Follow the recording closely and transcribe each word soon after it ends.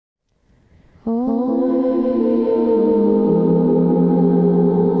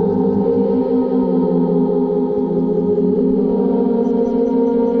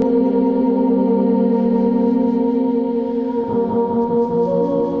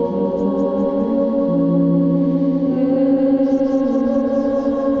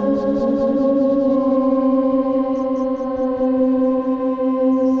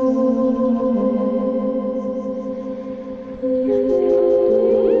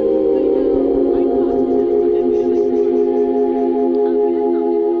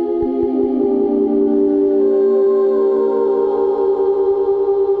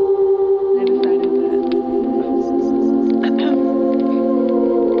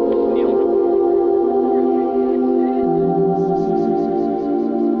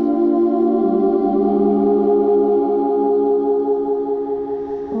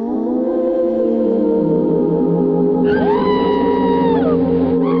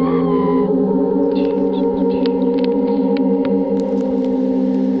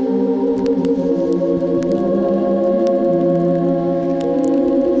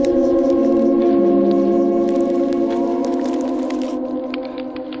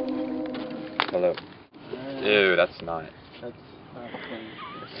Hello. Ew, that's not. That's not clean.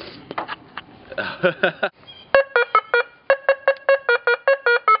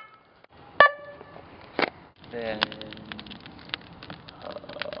 Then,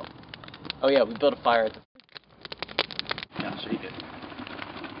 oh yeah, we built a fire at the... Yeah, shake it.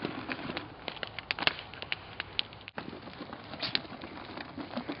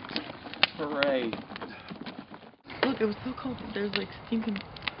 Hooray. Look, it was so cold. There's like steam coming.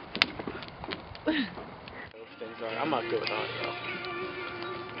 I'm not good with audio.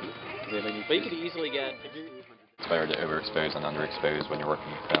 But you could easily get... It's better to overexpose than underexpose when you're working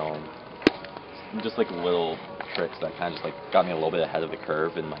in film. Just like little tricks that kind of just like got me a little bit ahead of the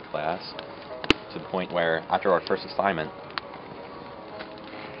curve in my class, to the point where after our first assignment,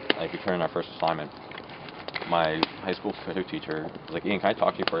 like we turned in our first assignment, my high school photo teacher was like, "Ian, can I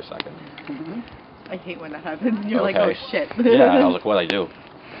talk to you for a second?" I hate when that happens. You're Okay. like, oh shit. Yeah, I was like, what'd I do?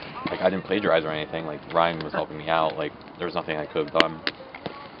 Like, I didn't plagiarize or anything. Like, Ryan was helping me out. Like, there was nothing I could have done.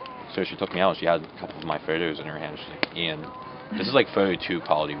 So she took me out. She had a couple of my photos in her hand. She's like, "Ian, this is like photo 2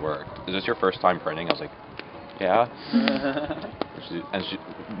 quality work. Is this your first time printing?" I was like, "Yeah."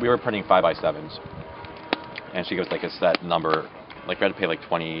 We were printing 5x7s. And she goes, like, it's that number. Like, we had to pay like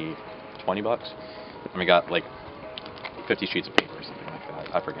 $20. And we got like 50 sheets of paper or something like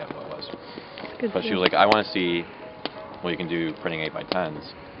that. I forget what it was. But she was like, "I want to see what you can do printing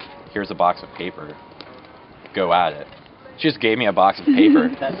 8x10s. Here's a box of paper. Go at it." She just gave me a box of paper.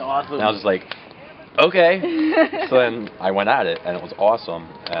 That's awesome. And I was just like, okay. So then I went at it, and it was awesome.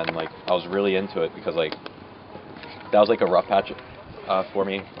 And like, I was really into it because like, that was like a rough patch for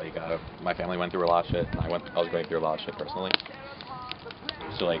me. Like, my family went through a lot of shit, and I was going through a lot of shit personally.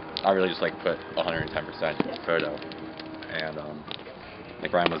 So like, I really just like put 110% into the photo. And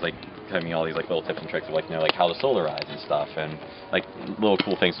like Ryan was like telling me all these like little tips and tricks of like, you know, like how to solarize and stuff, and like little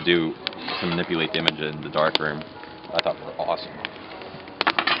cool things to do to manipulate the image in the darkroom. I thought were awesome.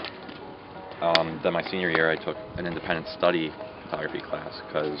 Then my senior year, I took an independent study photography class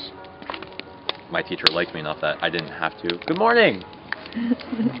because my teacher liked me enough that I didn't have to. Good morning.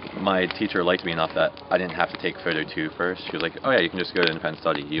 My teacher liked me enough that I didn't have to take photo 2 first. She was like, "Oh yeah, you can just go to independent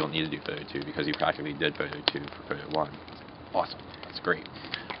study. You don't need to do photo 2 because you practically did photo 2 for photo 1." Awesome. That's great.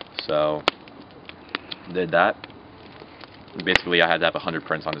 So did that. Basically, I had to have 100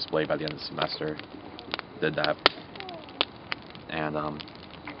 prints on display by the end of the semester. Did that. And then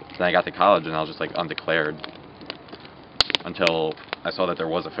I got to college and I was just like undeclared until I saw that there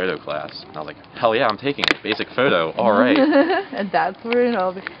was a photo class. And I was like, hell yeah, I'm taking it. Basic photo, alright. And that's where it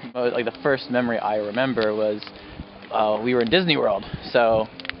all began. Like the first memory I remember was we were in Disney World. So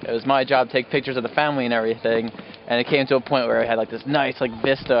it was my job to take pictures of the family and everything. And it came to a point where I had like this nice like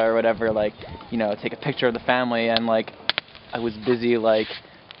vista or whatever, like, you know, take a picture of the family, and like I was busy like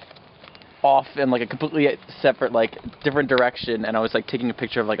off in like a completely separate like different direction, and I was like taking a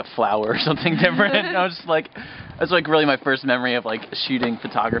picture of like a flower or something different. And I was just like, that's like really my first memory of like shooting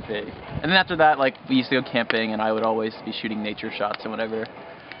photography. And then after that, like we used to go camping and I would always be shooting nature shots and whatever.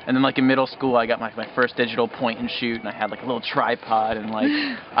 And then like in middle school I got my first digital point and shoot, and I had like a little tripod, and like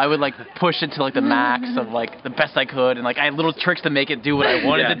I would like push it to like the max of like the best I could, and like I had little tricks to make it do what I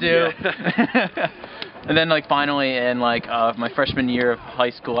wanted to do. Yeah. And then like finally in like my freshman year of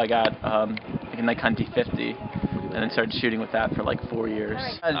high school I got like a Nikon D50, and then started shooting with that for like 4 years.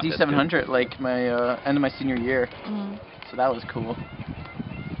 I had a D700 like my end of my senior year. So that was cool.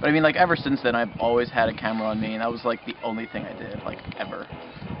 But I mean, like ever since then I've always had a camera on me, and that was like the only thing I did like ever.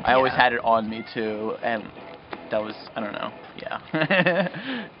 I always had it on me too, and that was, I don't know,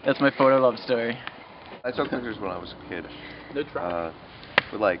 yeah. That's my photo love story. I took pictures when I was a kid. No trouble.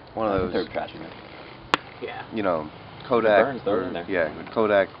 With like one of those, Yeah. you know, Kodak, Burns those in there. yeah, with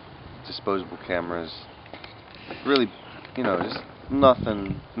Kodak disposable cameras. Really, you know, just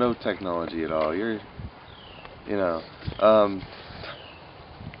nothing, no technology at all. You're, you know,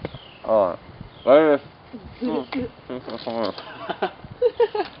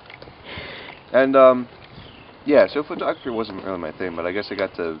 and yeah, so photography wasn't really my thing, but I guess I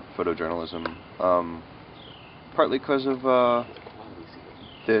got to photojournalism, partly because of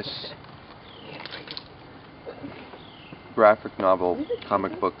this graphic novel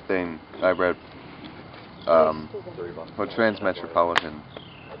comic book thing I read, called Transmetropolitan.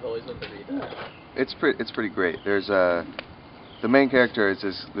 I've always wanted to read that. It's pretty great. There's the main character is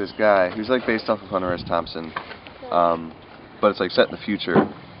this guy who's like based off of Hunter S. Thompson, but it's like set in the future,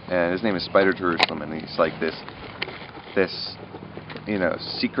 and his name is Spider Jerusalem, and he's like this you know,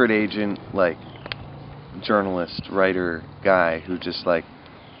 secret agent, like journalist, writer guy who just like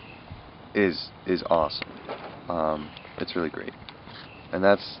is awesome. It's really great, and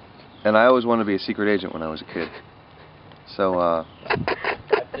I always wanted to be a secret agent when I was a kid. So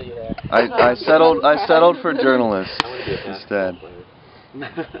I settled for journalist instead. Do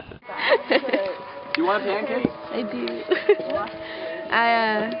you want a pancake? I do.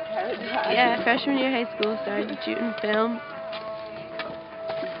 Yeah, freshman year of high school, started shooting film.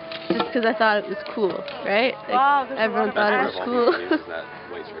 Just because I thought it was cool, right? Like, everyone thought it was cool.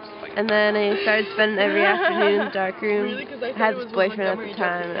 And then I started spending every afternoon in the dark room. I had this boyfriend at the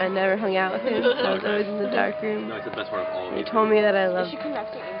time, and I never hung out with him, so I was always in the dark room. And he told me that I loved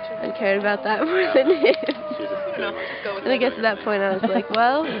and cared about that more than him. And I guess at that point I was like,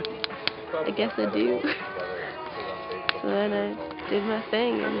 well, I guess I do. So then I did my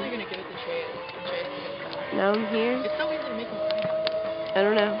thing, and now I'm here. I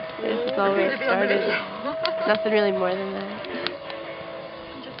don't know. I guess it's all where it started. Nothing really more than that.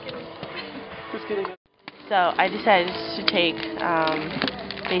 So I decided to take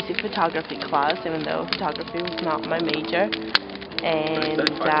basic photography class, even though photography was not my major. And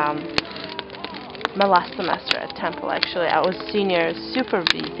my last semester at Temple, actually, I was senior, super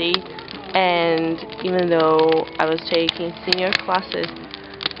busy. And even though I was taking senior classes,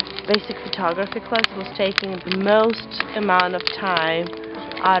 basic photography class was taking the most amount of time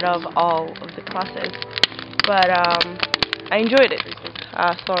out of all of the classes. But I enjoyed it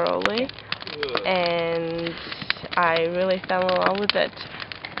thoroughly, and I really fell in love with it,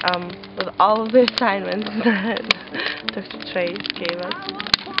 with all of the assignments that Dr. Trace gave us.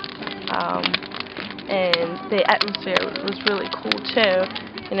 And the atmosphere was really cool too.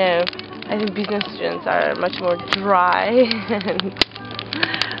 You know, I think business students are much more dry and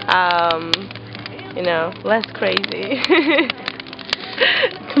you know, less crazy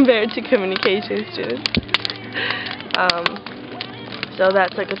compared to communication students. So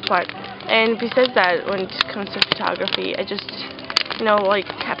that's a good part. And besides that, when it comes to photography, I just, you know, like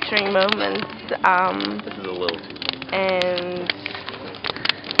capturing moments. This is a little and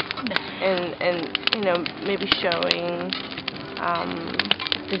you know, maybe showing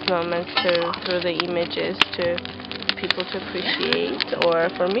these moments through the images to people to appreciate, or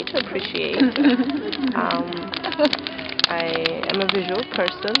for me to appreciate. I am a visual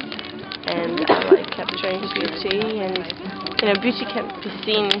person, and I like capturing beauty, and you know, beauty can be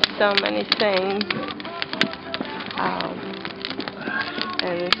seen in so many things,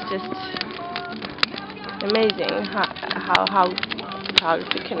 and it's just amazing how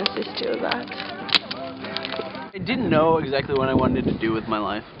photography can assist you with that. I didn't know exactly what I wanted to do with my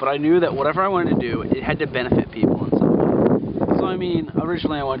life, but I knew that whatever I wanted to do, it had to benefit people in some way. So I mean,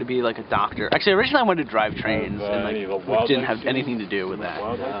 originally I wanted to be like a doctor. Actually, originally I wanted to drive trains, and like didn't have anything to do with that.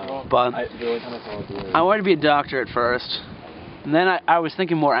 But I wanted to be a doctor at first, and then I was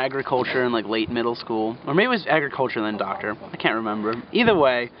thinking more agriculture in like late middle school, or maybe it was agriculture then doctor. I can't remember. Either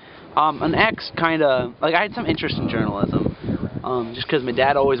way, an ex kind of like I had some interest in journalism, just because my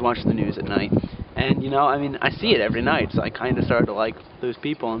dad always watched the news at night. And, you know, I mean, I see it every night, so I kind of started to like those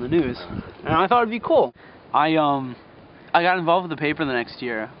people on the news. And I thought it'd be cool. I got involved with the paper the next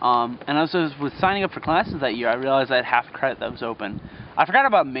year, and as I was signing up for classes that year, I realized I had half credit that was open. I forgot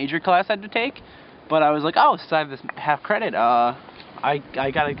about a major class I had to take, but I was like, oh, since I have this half credit, I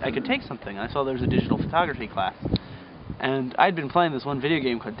could take something. I saw there was a digital photography class. And I'd been playing this one video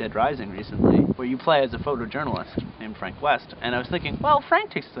game called Dead Rising recently, where you play as a photojournalist named Frank West. And I was thinking, well,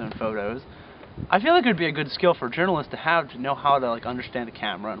 Frank takes his own photos. I feel like it would be a good skill for a journalist to have, to know how to like understand a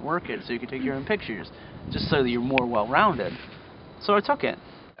camera and work it so you can take your own pictures, just so that you're more well-rounded. So I took it.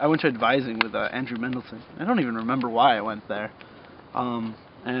 I went to advising with Andrew Mendelson. I don't even remember why I went there.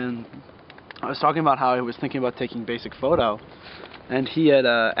 And I was talking about how I was thinking about taking basic photo, and he had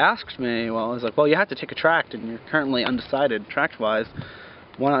asked me, well, I was like, well, you have to take a tract, and you're currently undecided tract-wise.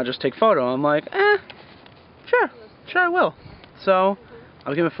 Why not just take photo? I'm like, sure I will. So I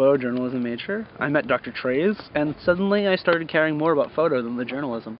became a photojournalism major. I met Dr. Trey's, and suddenly I started caring more about photo than the journalism.